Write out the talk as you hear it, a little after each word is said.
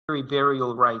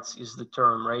burial rites is the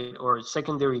term, right? Or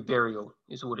secondary burial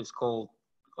is what it's called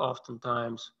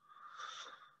oftentimes.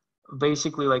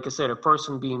 Basically, like I said, a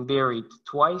person being buried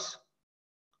twice.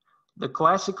 The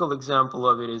classical example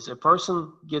of it is a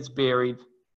person gets buried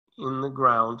in the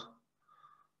ground,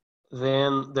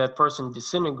 then that person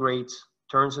disintegrates,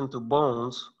 turns into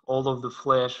bones, all of the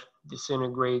flesh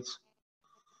disintegrates,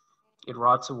 it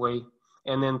rots away,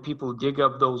 and then people dig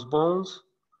up those bones,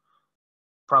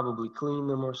 probably clean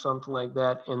them or something like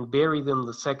that, and bury them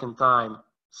the second time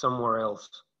somewhere else.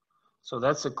 So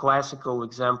that's a classical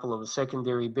example of a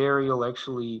secondary burial.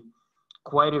 Actually,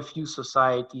 quite a few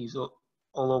societies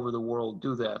all over the world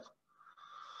do that.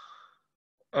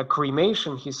 A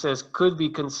cremation, he says, could be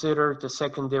considered a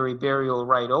secondary burial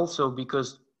rite also,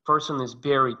 because person is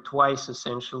buried twice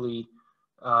essentially.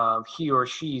 He or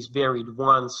she is buried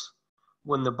once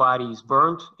when the body is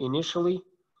burnt initially.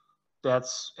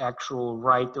 That's actual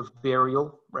rite of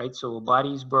burial, right? So a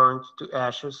body is burned to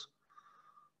ashes,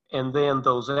 and then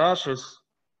those ashes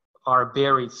are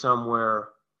buried somewhere,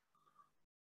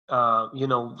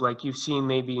 like you've seen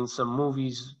maybe in some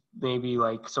movies, maybe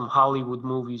like some Hollywood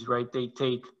movies, right? They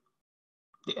take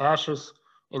the ashes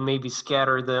and maybe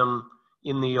scatter them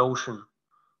in the ocean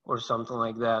or something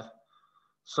like that.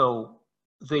 So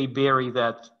they bury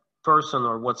that person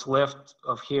or what's left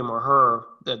of him or her,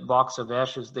 that box of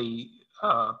ashes, they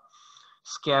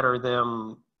scatter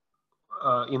them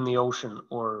in the ocean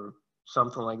or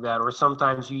something like that. Or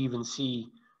sometimes you even see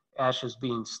ashes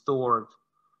being stored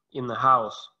in the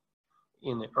house,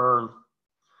 in an urn,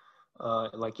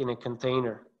 like in a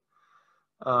container.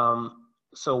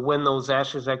 So when those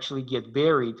ashes actually get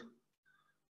buried,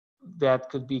 that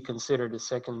could be considered a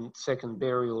second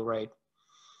burial rite.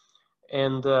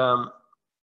 And an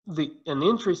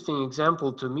interesting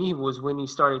example to me was when he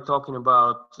started talking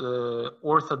about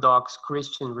Orthodox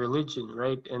Christian religion,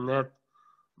 right? And that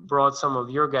brought some of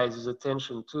your guys'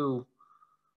 attention too,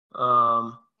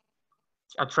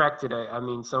 attracted,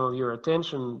 some of your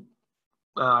attention.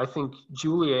 I think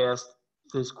Julia asked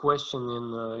this question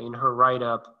in her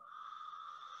write-up,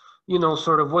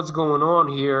 sort of what's going on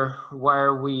here? Why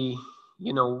are we,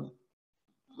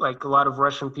 like a lot of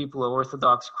Russian people are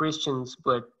Orthodox Christians,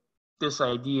 but this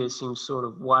idea seems sort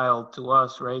of wild to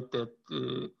us, right? That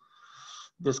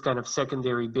this kind of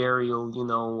secondary burial,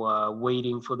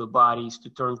 waiting for the bodies to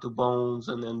turn to bones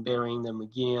and then burying them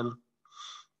again.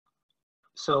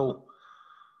 So,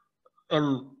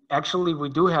 and actually we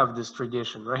do have this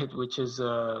tradition, right? Which is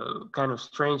kind of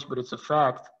strange, but it's a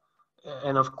fact.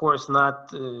 And of course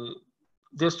not,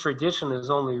 this tradition is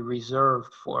only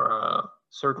reserved for a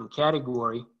certain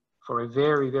category, for a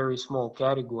very, very small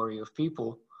category of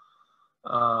people.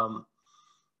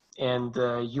 And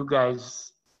you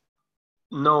guys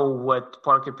know what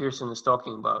Parker Pearson is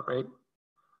talking about, right?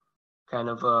 Kind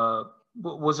of,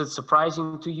 was it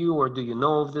surprising to you, or do you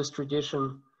know of this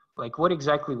tradition? Like, what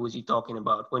exactly was he talking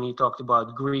about when he talked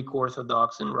about Greek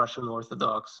Orthodox and Russian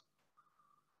Orthodox?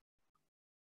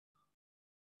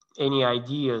 Any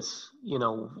ideas,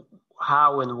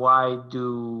 how and why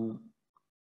do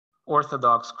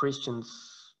Orthodox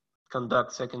Christians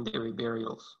conduct secondary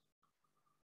burials?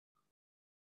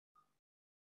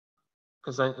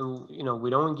 Because we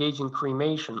don't engage in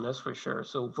cremation, that's for sure.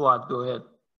 So Vlad, go ahead.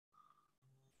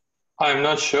 I'm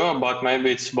not sure, but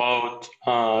maybe it's about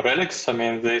relics. I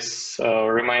mean, this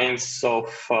remains of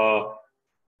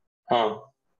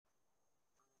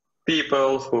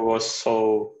people who was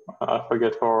so, I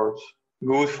forget word,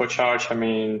 good for church. I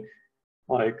mean,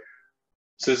 like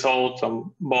these old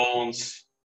bones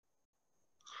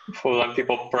for when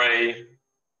people pray.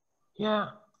 Yeah,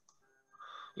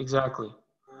 exactly.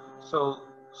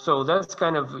 So that's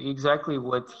kind of exactly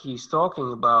what he's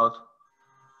talking about,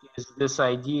 is this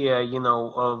idea,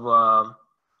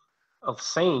 of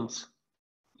saints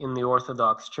in the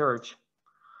Orthodox Church.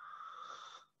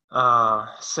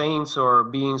 Saints or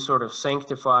being sort of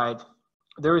sanctified.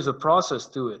 There is a process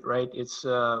to it, right? It's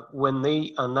when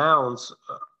they announce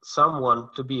someone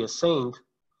to be a saint,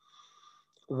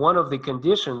 one of the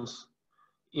conditions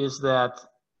is that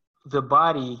the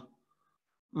body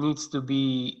needs to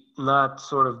be not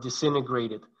sort of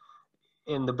disintegrated.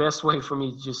 And the best way for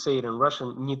me to just say it in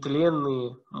Russian,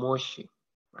 нетленные мощи,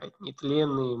 right?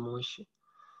 Нетленные мощи.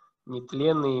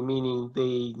 Нетленные meaning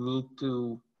they need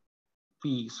to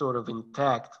be sort of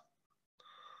intact,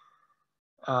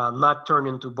 not turn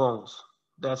into bones.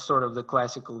 That's sort of the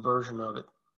classical version of it.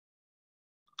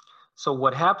 So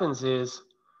what happens is,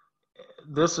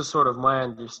 this is sort of my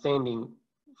understanding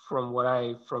from what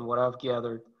I've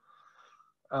gathered.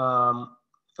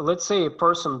 Let's say a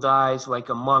person dies, like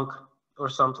a monk or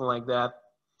something like that,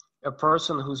 a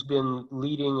person who's been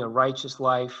leading a righteous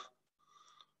life,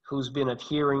 who's been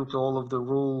adhering to all of the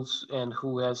rules, and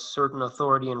who has certain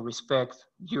authority and respect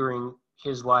during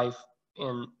his life.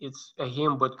 And it's a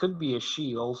him, but could be a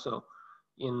she also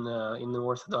in the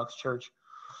Orthodox Church.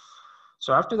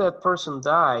 So after that person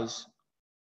dies,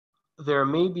 there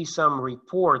may be some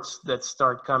reports that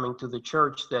start coming to the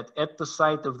church that at the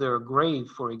site of their grave,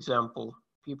 for example,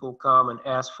 people come and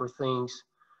ask for things,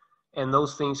 and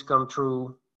those things come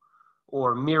true,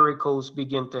 or miracles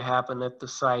begin to happen at the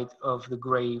site of the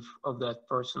grave of that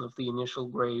person, of the initial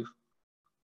grave.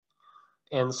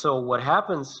 And so what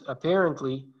happens,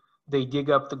 apparently, they dig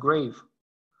up the grave.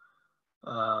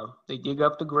 They dig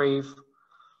up the grave.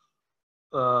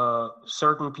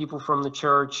 Certain people from the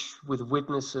church with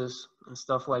witnesses and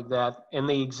stuff like that, and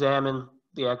they examine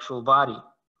the actual body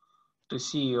to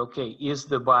see, okay, is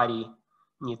the body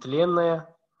нетленная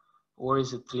or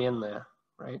is it тленная,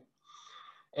 right?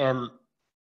 And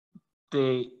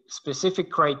the specific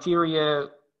criteria,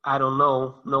 I don't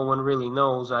know. No one really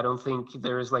knows. I don't think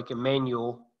there is like a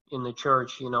manual in the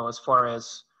church, you know, as far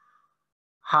as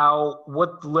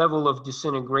what level of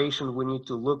disintegration we need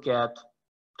to look at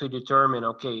to determine,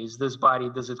 okay, is this body,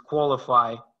 does it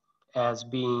qualify as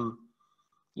being,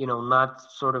 you know, not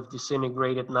sort of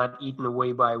disintegrated, not eaten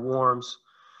away by worms?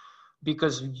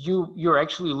 Because you're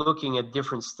actually looking at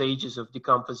different stages of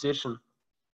decomposition.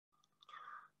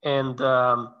 And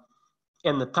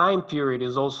the time period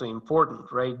is also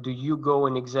important, right? Do you go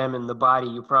and examine the body?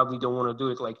 You probably don't want to do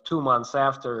it like 2 months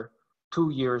after,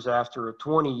 2 years after, or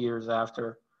 20 years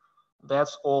after.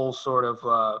 That's all sort of,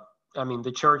 I mean,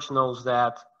 the church knows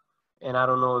that, and I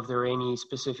don't know if there are any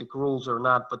specific rules or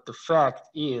not, but the fact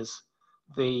is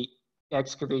they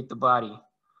excavate the body.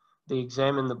 They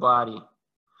examine the body.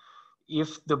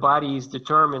 If the body is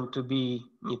determined to be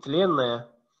нетленная,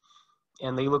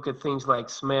 and they look at things like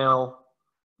smell,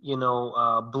 you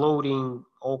know, bloating,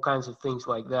 all kinds of things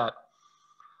like that,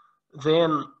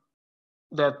 then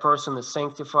that person is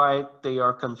sanctified, they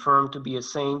are confirmed to be a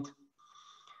saint,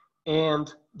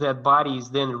 and that body is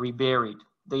then reburied.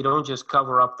 They don't just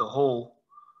cover up the hole,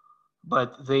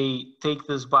 but they take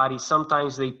this body,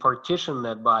 sometimes they partition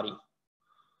that body.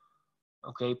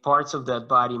 Okay, parts of that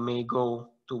body may go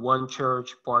to one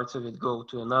church, parts of it go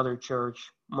to another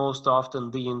church. Most often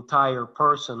the entire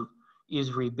person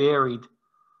is reburied,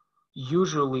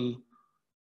 usually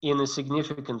in a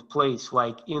significant place,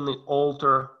 like in the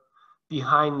altar,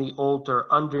 behind the altar,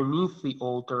 underneath the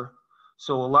altar.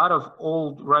 So a lot of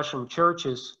old Russian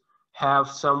churches have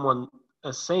someone,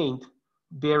 a saint,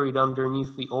 buried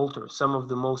underneath the altar. Some of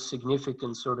the most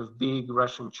significant sort of big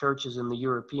Russian churches in the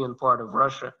European part of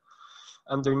Russia,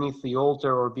 underneath the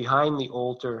altar or behind the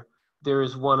altar, there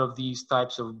is one of these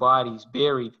types of bodies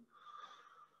buried.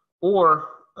 Or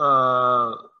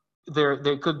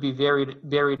they could be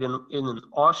buried in an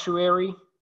ossuary.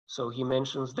 So he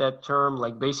mentions that term,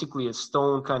 like basically a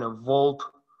stone kind of vault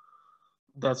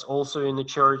that's also in the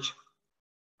church.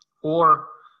 Or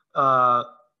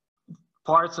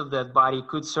parts of that body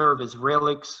could serve as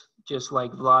relics, just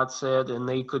like Vlad said, and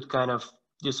they could kind of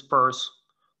disperse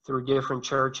through different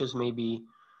churches. Maybe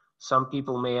some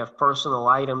people may have personal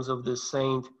items of this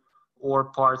saint or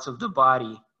parts of the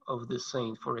body of this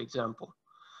saint, for example.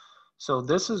 So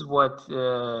this is what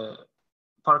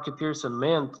Parker Pearson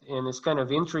meant, and it's kind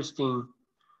of interesting.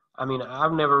 I mean,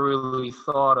 I've never really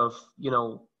thought of, you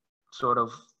know, sort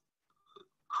of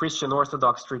Christian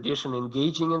Orthodox tradition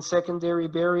engaging in secondary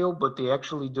burial, but they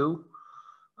actually do.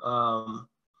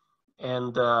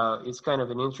 And it's kind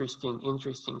of an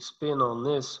interesting spin on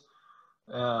this.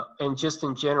 And just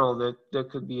in general, that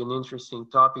could be an interesting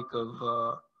topic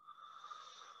of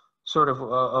sort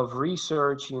of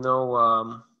research, you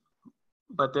know,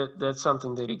 but that's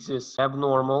something that exists.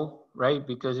 Abnormal, right?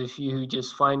 Because if you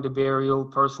just find a burial,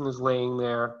 person is laying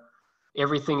there,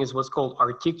 everything is what's called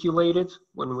articulated.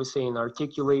 When we say an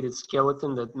articulated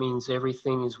skeleton, that means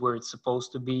everything is where it's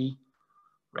supposed to be,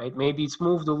 right? Maybe it's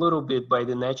moved a little bit by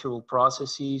the natural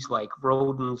processes like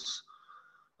rodents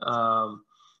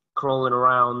crawling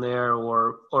around there,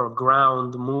 or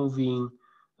ground moving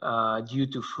due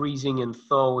to freezing and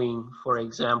thawing, for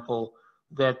example,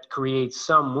 that creates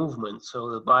some movement. So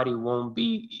the body won't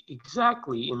be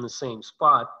exactly in the same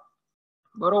spot.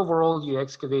 But overall, you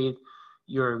excavate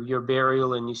your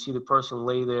burial and you see the person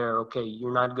lay there, okay,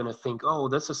 you're not going to think, oh,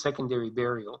 that's a secondary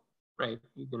burial, right?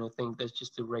 You're going to think that's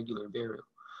just a regular burial.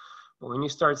 But when you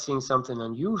start seeing something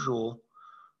unusual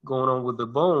going on with the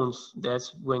bones,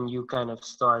 that's when you kind of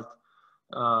start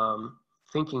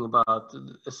thinking about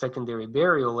a secondary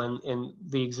burial. And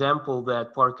the example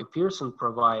that Parker Pearson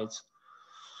provides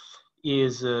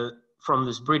is from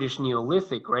this British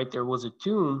Neolithic, right? There was a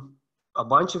tomb, a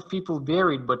bunch of people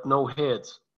buried, but no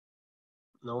heads,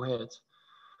 no heads,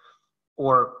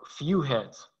 or few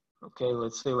heads. Okay,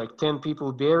 let's say like 10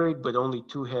 people buried, but only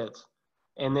 2 heads.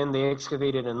 And then they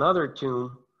excavated another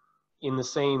tomb in the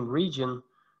same region,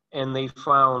 and they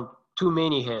found too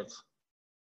many heads.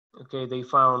 Okay, they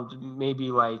found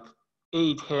maybe like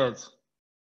 8 heads,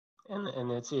 and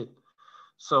that's it.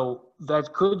 So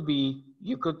that could be,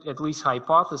 you could at least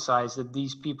hypothesize that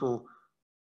these people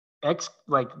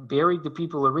buried the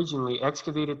people originally,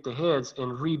 excavated the heads,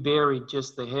 and reburied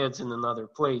just the heads in another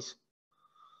place.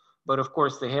 But of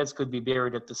course, the heads could be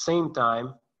buried at the same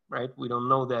time, right? We don't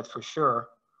know that for sure.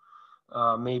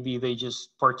 Maybe they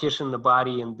just partitioned the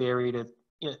body and buried it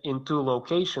in 2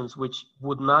 locations, which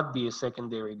would not be a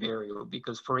secondary burial,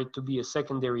 because for it to be a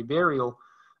secondary burial,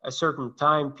 a certain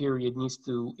time period needs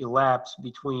to elapse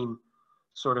between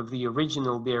sort of the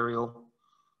original burial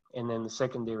and then the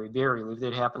secondary burial. If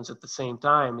that happens at the same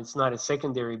time, it's not a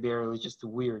secondary burial, it's just a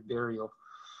weird burial.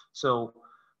 So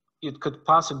it could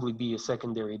possibly be a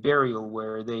secondary burial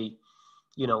where they,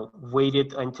 you know,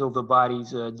 waited until the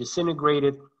bodies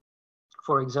disintegrated,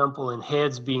 for example, and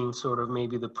heads being sort of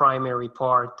maybe the primary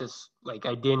part, this like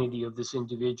identity of this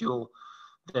individual,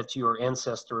 that's your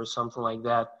ancestor or something like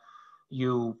that.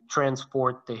 You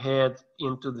transport the head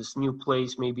into this new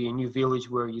place, maybe a new village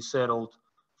where you settled,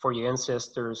 for your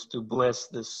ancestors to bless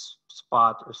this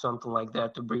spot or something like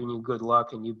that, to bring you good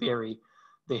luck, and you bury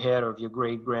the head of your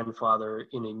great-grandfather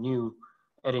at a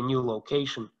new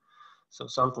location. So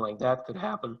something like that could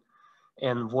happen.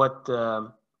 And what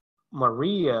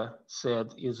Maria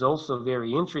said is also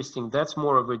very interesting. That's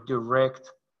more of a direct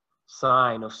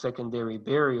sign of secondary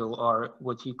burial, are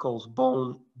what he calls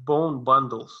bone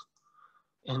bundles.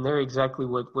 And they're exactly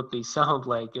what they sound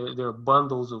like. They're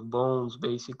bundles of bones,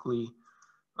 basically.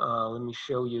 Let me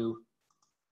show you,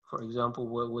 for example,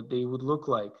 what they would look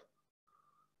like.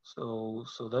 So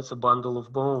that's a bundle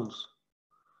of bones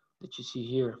that you see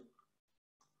here.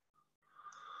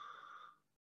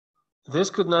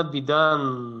 This could not be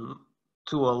done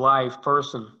to a live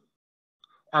person.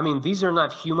 I mean, these are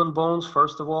not human bones,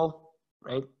 first of all,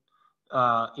 right?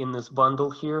 In this bundle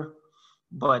here,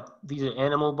 but these are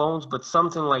animal bones. But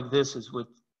something like this is what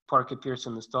Parker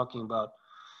Pearson is talking about.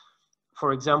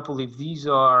 For example, if these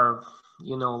are,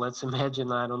 you know, let's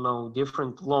imagine, I don't know,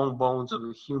 different long bones of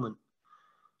a human,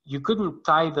 you couldn't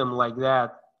tie them like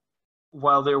that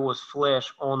while there was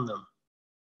flesh on them,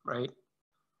 right?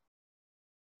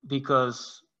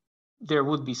 Because there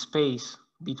would be space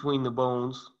between the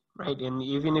bones, right? And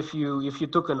even if you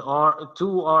took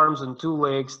 2 arms and 2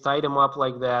 legs, tied them up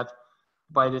like that,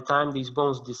 by the time these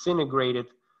bones disintegrated,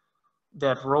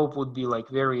 that rope would be like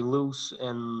very loose,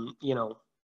 and, you know,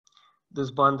 this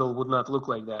bundle would not look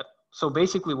like that. So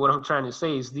basically what I'm trying to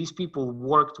say is these people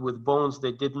worked with bones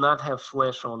that did not have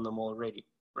flesh on them already,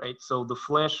 right? So the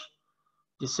flesh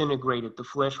disintegrated, the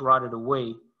flesh rotted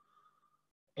away.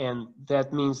 And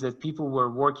that means that people were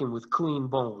working with clean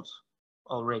bones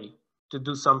already to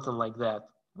do something like that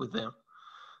with them.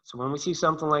 So when we see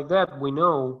something like that, we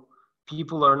know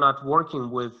people are not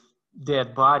working with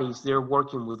dead bodies, they're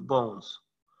working with bones.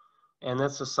 And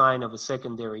that's a sign of a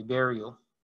secondary burial.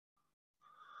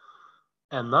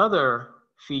 Another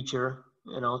feature,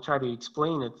 and I'll try to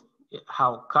explain it,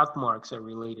 how cut marks are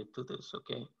related to this,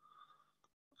 okay?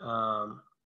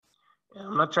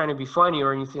 I'm not trying to be funny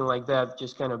or anything like that,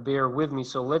 just kind of bear with me.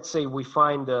 So let's say we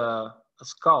find a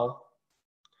skull,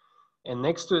 and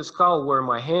next to a skull where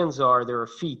my hands are, there are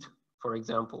feet, for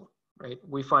example, right?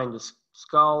 We find a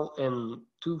skull and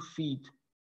 2 feet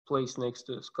placed next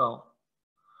to a skull.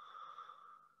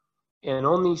 And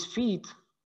on these feet,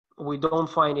 we don't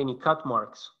find any cut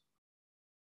marks,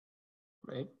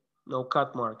 right? No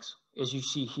cut marks, as you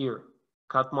see here.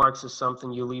 Cut marks is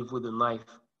something you leave with a knife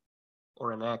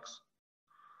or an axe.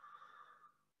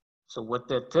 So what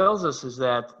that tells us is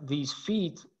that these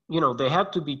feet, you know, they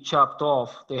had to be chopped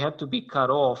off, they had to be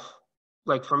cut off.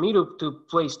 Like for me to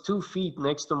place 2 feet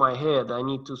next to my head, I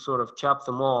need to sort of chop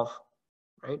them off,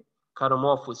 right? Cut them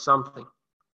off with something.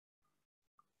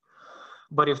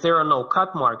 But if there are no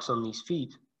cut marks on these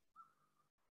feet,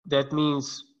 that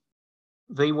means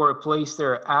they were placed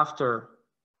there after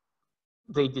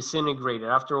they disintegrated,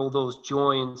 after all those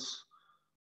joints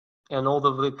and all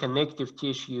of the connective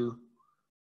tissue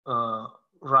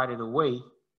rotted away.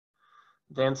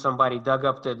 Then somebody dug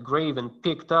up that grave and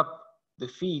picked up the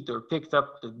feet or picked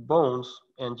up the bones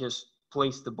and just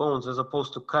placed the bones, as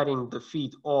opposed to cutting the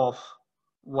feet off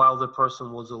while the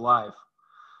person was alive.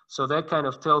 So that kind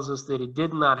of tells us that it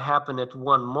did not happen at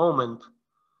one moment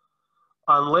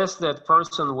unless that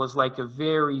person was like a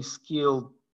very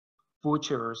skilled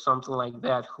butcher or something like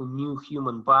that, who knew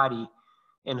human body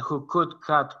and who could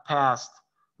cut past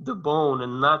the bone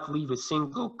and not leave a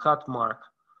single cut mark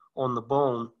on the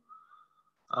bone.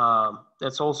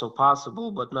 That's also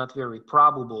possible, but not very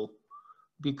probable,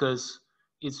 because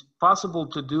it's possible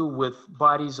to do with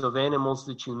bodies of animals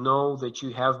that you know that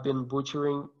you have been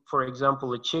butchering. For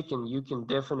example, a chicken, you can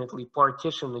definitely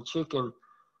partition a chicken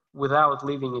without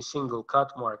leaving a single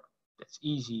cut mark. That's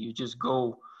easy. You just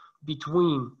go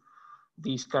between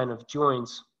these kind of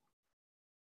joints.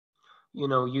 You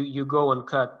know, you go and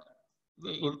cut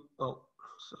in, oh,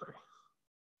 sorry.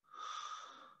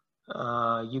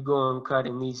 You go and cut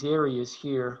in these areas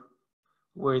here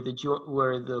where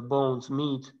the bones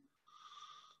meet,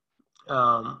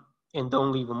 and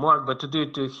don't leave a mark. But to do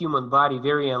it to a human body,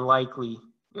 very unlikely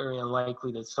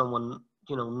that someone,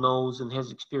 you know, knows and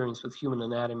has experience with human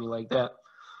anatomy like that.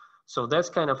 So that's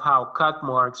kind of how cut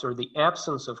marks, or the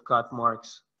absence of cut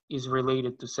marks, is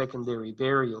related to secondary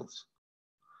burials.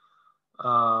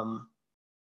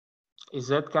 Is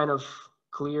that kind of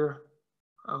clear?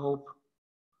 I hope.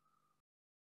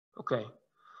 Okay.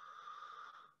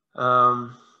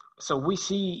 So we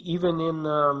see even in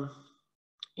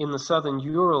the southern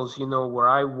Urals, you know, where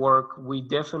I work, we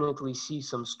definitely see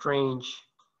some strange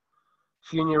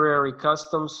funerary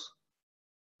customs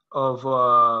of,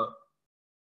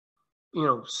 you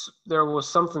know, there was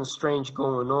something strange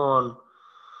going on.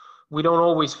 We don't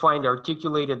always find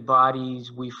articulated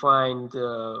bodies. We find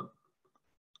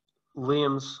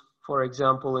limbs, for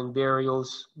example, in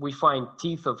burials. We find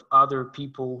teeth of other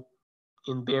people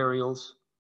in burials.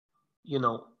 You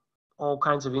know, all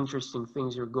kinds of interesting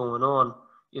things are going on.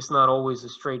 It's not always a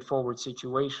straightforward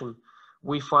situation.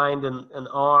 We find an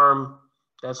arm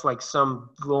that's like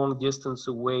some long distance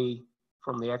away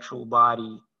from the actual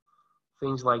body,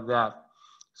 things like that.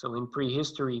 So in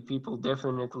prehistory, people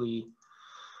definitely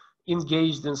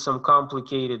engaged in some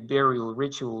complicated burial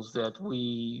rituals that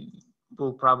we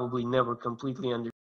will probably never completely understand.